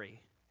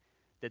sorry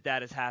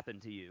that has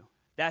happened to you.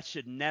 That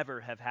should never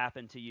have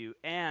happened to you,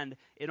 and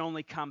it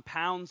only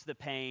compounds the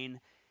pain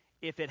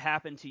if it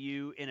happened to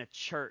you in a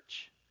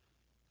church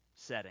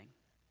setting,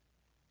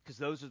 because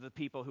those are the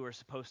people who are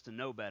supposed to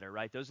know better,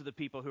 right? Those are the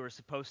people who are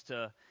supposed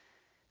to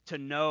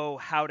know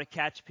how to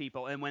catch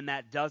people, and when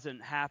that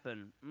doesn't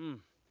happen,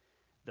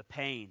 the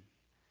pain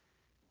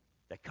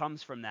that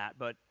comes from that.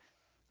 But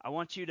I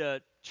want you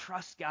to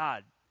trust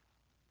God.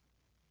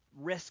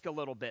 Risk a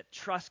little bit.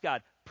 Trust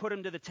God. Put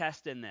him to the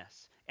test in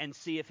this and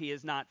see if he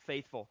is not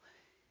faithful.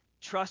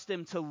 Trust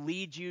him to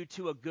lead you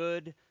to a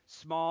good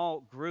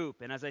small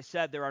group. And as I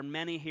said, there are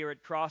many here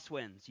at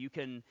Crosswinds. You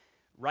can,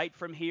 right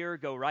from here,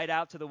 go right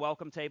out to the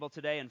welcome table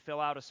today and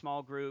fill out a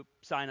small group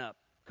sign-up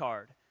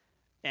card.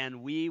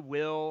 And we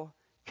will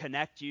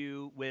connect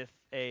you with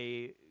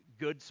a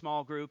good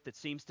small group that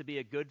seems to be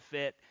a good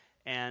fit,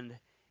 and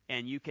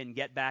you can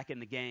get back in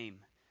the game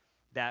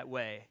that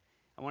way.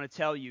 I want to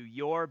tell you,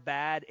 your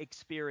bad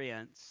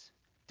experience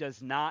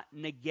does not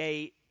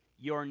negate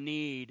your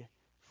need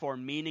for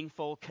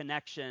meaningful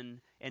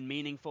connection and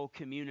meaningful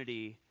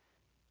community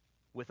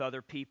with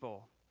other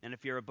people. And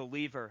if you're a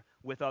believer,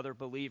 with other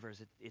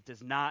believers, it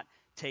does not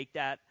take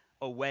that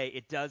away.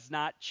 It does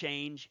not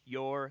change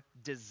your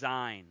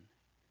design.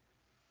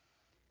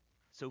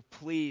 So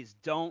please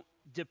don't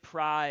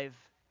deprive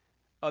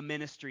a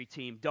ministry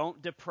team.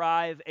 Don't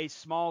deprive a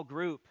small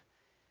group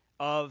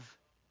of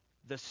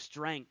the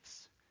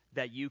strengths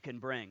that you can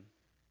bring.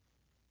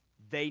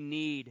 They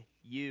need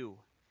you,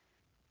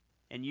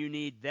 and you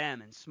need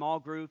them. And small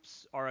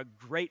groups are a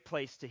great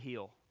place to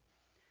heal.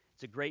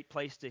 It's a great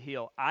place to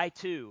heal. I,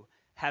 too,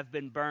 have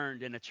been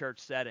burned in a church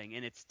setting,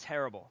 and it's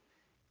terrible.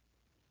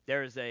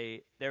 There is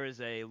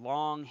a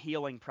long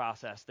healing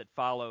process that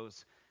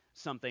follows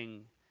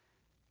something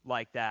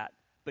like that.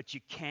 But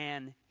you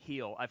can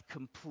heal. I've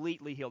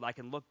completely healed. I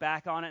can look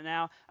back on it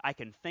now. I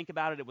can think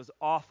about it. It was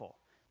awful.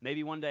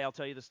 Maybe one day I'll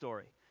tell you the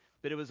story.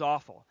 But it was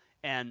awful.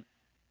 And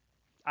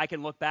I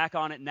can look back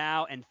on it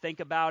now and think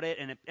about it,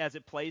 and as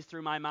it plays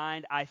through my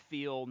mind, I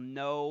feel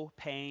no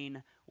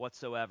pain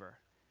whatsoever,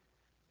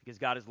 because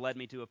God has led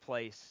me to a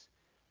place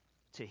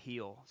to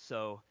heal.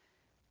 So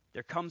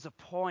there comes a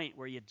point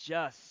where you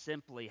just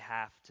simply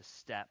have to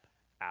step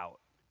out.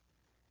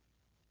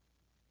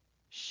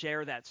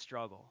 Share that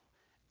struggle.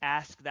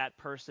 Ask that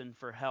person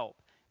for help.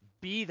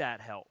 Be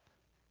that help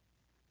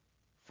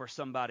for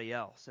somebody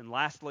else. And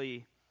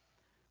lastly,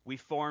 we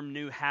form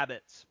new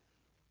habits.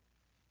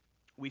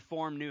 We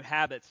form new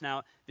habits.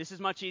 Now, this is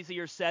much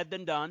easier said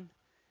than done.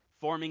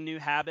 Forming new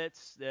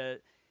habits.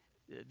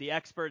 The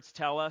experts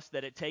tell us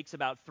that it takes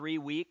about 3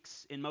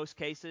 weeks in most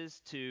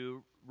cases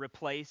to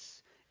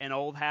replace an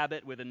old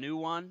habit with a new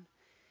one.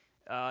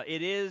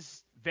 It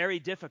is very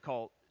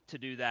difficult to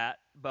do that,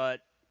 but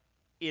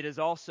it is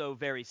also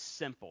very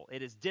simple.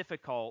 It is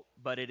difficult,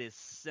 but it is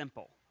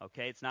simple.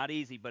 Okay? It's not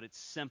easy, but it's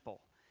simple.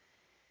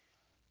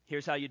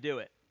 Here's how you do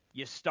it.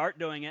 You start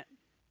doing it,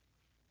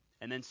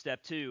 and then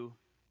step 2,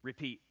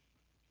 repeat.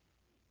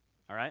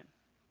 All right?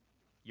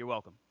 You're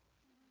welcome.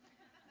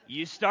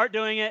 You start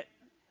doing it,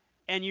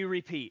 and you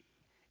repeat.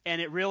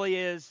 And it really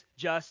is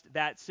just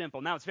that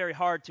simple. Now, it's very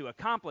hard to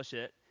accomplish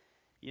it,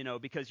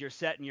 because you're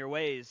set in your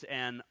ways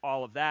and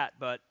all of that,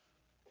 but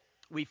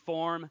we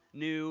form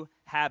new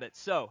habits.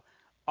 So,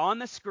 on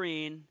the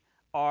screen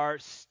are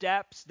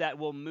steps that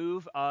will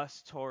move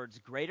us towards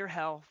greater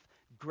health,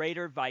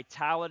 greater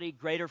vitality,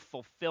 greater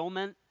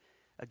fulfillment.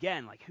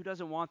 Again, who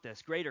doesn't want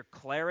this? Greater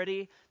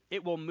clarity.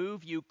 It will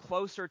move you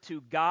closer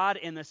to God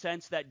in the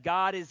sense that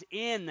God is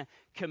in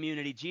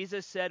community.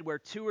 Jesus said, where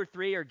 2 or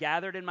 3 are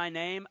gathered in my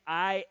name,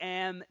 I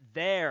am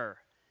there.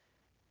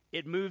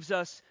 It moves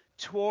us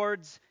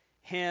towards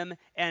him,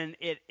 and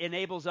it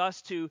enables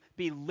us to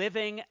be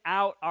living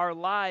out our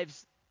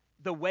lives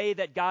the way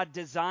that God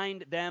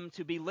designed them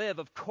to be lived.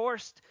 Of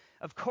course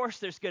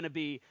there's going to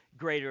be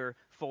greater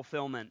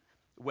fulfillment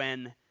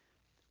when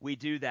we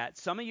do that.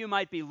 Some of you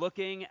might be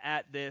looking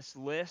at this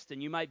list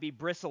and you might be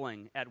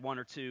bristling at one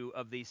or two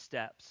of these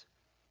steps.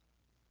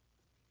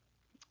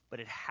 But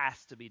it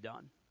has to be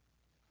done.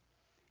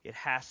 It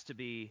has to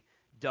be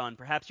done.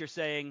 Perhaps you're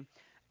saying,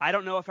 I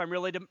don't know if I'm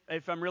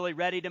really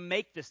ready to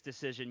make this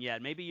decision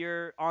yet. Maybe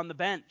you're on the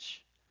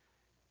bench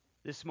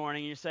this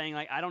morning and you're saying,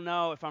 like, I don't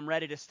know if I'm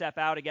ready to step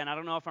out again. I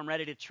don't know if I'm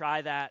ready to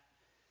try that.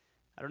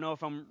 I don't know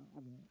if I'm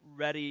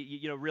ready,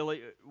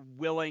 really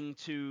willing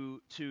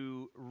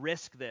to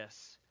risk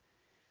this.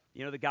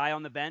 The guy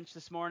on the bench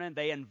this morning,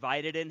 they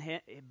invited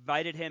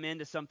him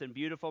into something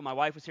beautiful. My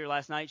wife was here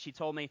last night. She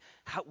told me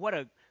what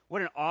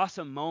an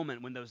awesome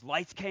moment when those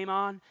lights came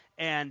on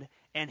and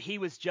he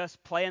was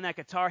just playing that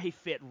guitar. He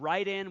fit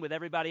right in with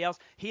everybody else.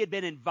 He had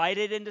been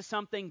invited into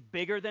something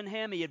bigger than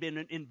him. He had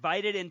been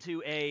invited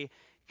into a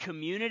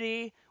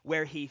community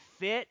where he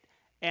fit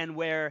and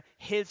where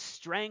his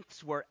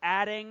strengths were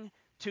adding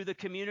to the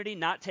community,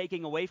 not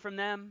taking away from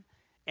them.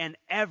 And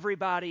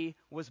everybody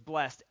was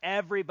blessed.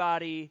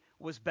 Everybody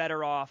was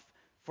better off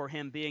for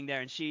him being there.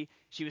 And she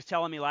was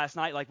telling me last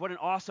night, like, what an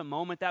awesome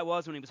moment that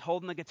was when he was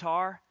holding the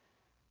guitar.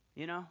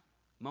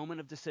 Moment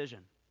of decision.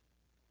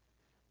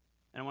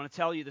 And I want to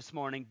tell you this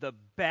morning, the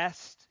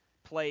best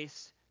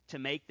place to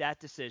make that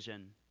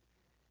decision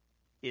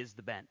is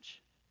the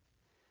bench.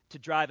 To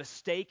drive a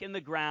stake in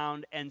the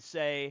ground and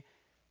say,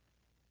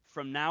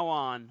 from now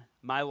on,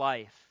 my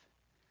life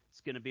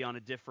is going to be on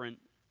a different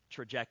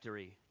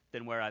trajectory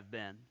than where I've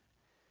been.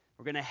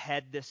 We're going to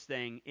head this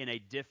thing in a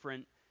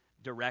different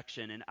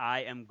direction, and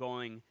I am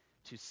going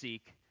to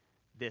seek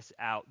this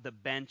out. The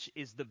bench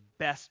is the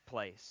best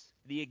place,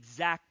 the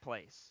exact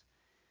place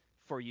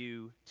for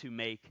you to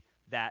make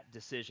that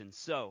decision.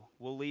 So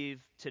we'll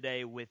leave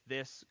today with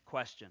this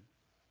question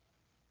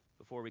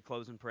before we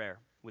close in prayer.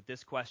 With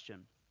this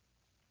question: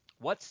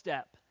 what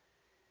step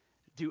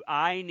do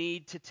I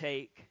need to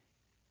take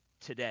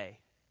today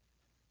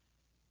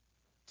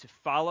to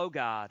follow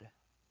God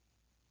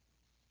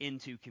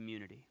into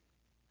community?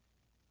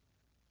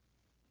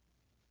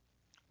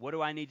 What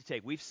do I need to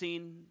take? We've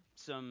seen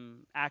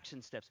some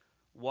action steps.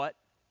 What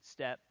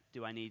step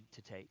do I need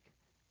to take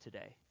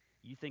today?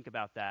 You think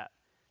about that.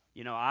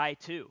 I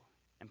too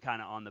am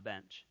kind of on the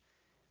bench.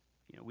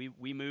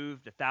 We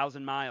moved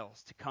 1,000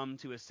 miles to come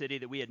to a city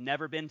that we had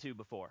never been to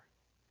before.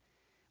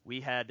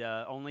 We had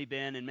only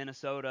been in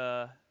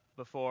Minnesota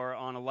before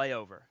on a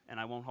layover, and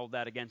I won't hold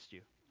that against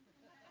you.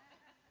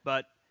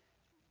 But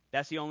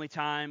that's the only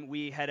time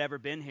we had ever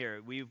been here.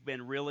 We've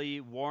been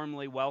really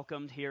warmly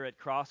welcomed here at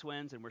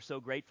Crosswinds, and we're so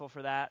grateful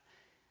for that.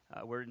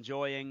 We're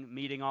enjoying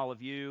meeting all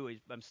of you.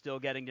 I'm still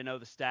getting to know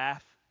the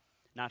staff.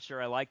 Not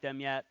sure I like them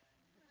yet.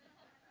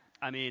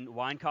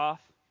 Weinkoff.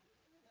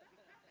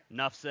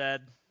 Enough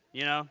said.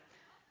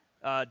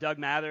 Doug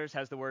Mathers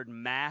has the word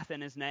math in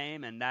his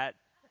name, and that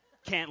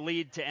can't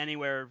lead to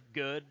anywhere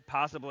good,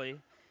 possibly.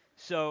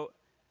 So,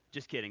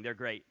 just kidding. They're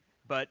great.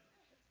 But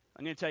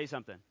I'm going to tell you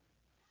something.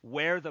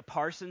 Where the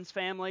Parsons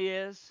family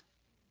is,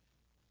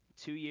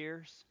 2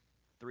 years,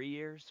 3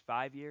 years,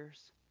 5 years,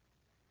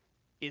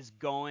 is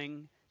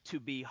going to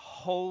be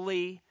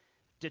wholly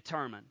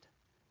determined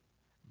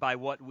by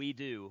what we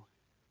do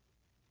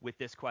with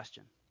this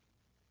question.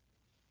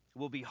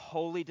 Will be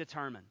wholly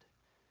determined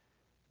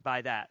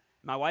by that.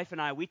 My wife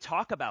and I, we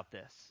talk about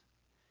this.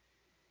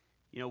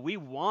 We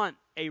want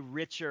a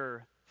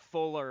richer,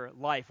 fuller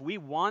life. We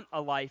want a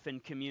life in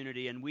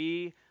community, and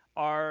we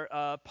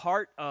are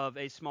part of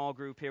a small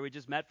group here. We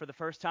just met for the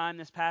first time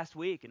this past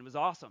week, and it was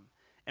awesome.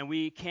 And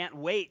we can't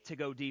wait to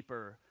go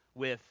deeper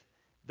with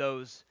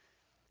those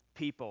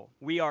people.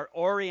 We are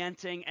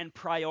orienting and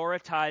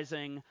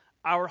prioritizing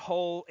our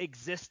whole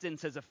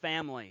existence as a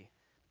family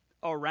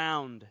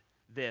around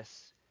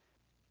this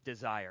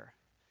desire.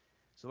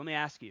 So let me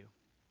ask you,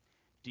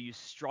 do you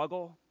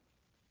struggle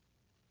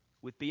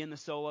with being the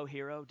solo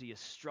hero? Do you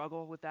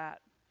struggle with that?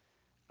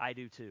 I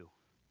do too.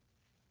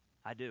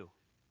 I do.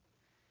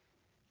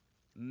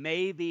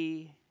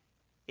 Maybe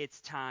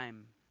it's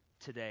time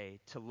today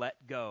to let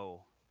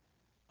go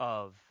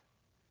of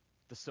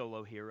the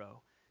solo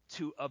hero,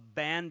 to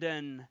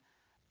abandon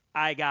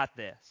I got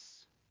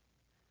this,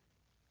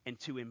 and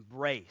to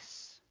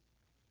embrace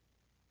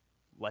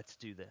let's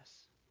do this.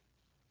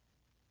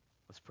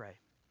 Let's pray.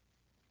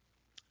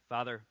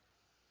 Father,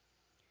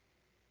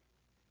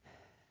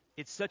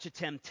 it's such a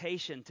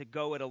temptation to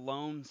go it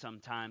alone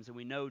sometimes, and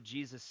we know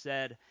Jesus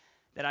said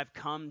that I've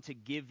come to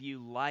give you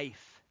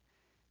life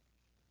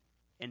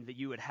and that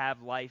you would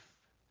have life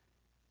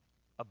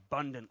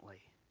abundantly.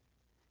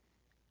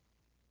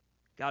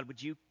 God,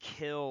 would you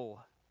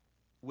kill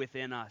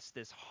within us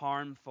this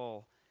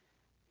harmful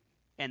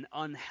and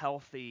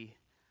unhealthy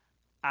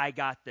I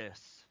got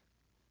this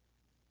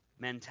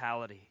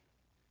mentality?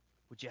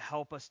 Would you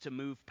help us to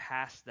move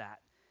past that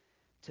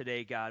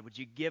today, God? Would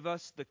you give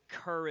us the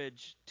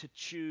courage to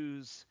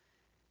choose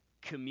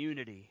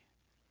community?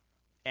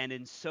 And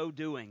in so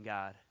doing,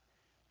 God,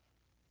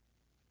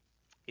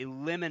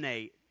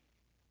 eliminate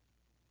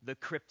the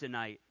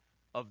kryptonite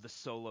of the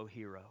solo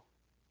hero.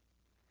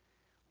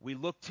 We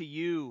look to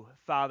you,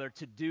 Father,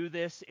 to do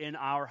this in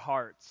our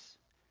hearts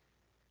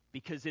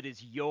because it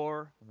is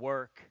your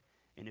work,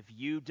 and if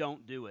you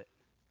don't do it,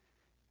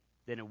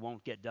 then it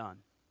won't get done.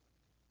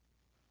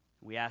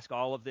 We ask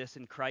all of this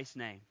in Christ's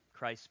name,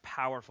 Christ's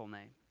powerful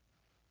name.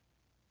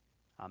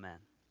 Amen.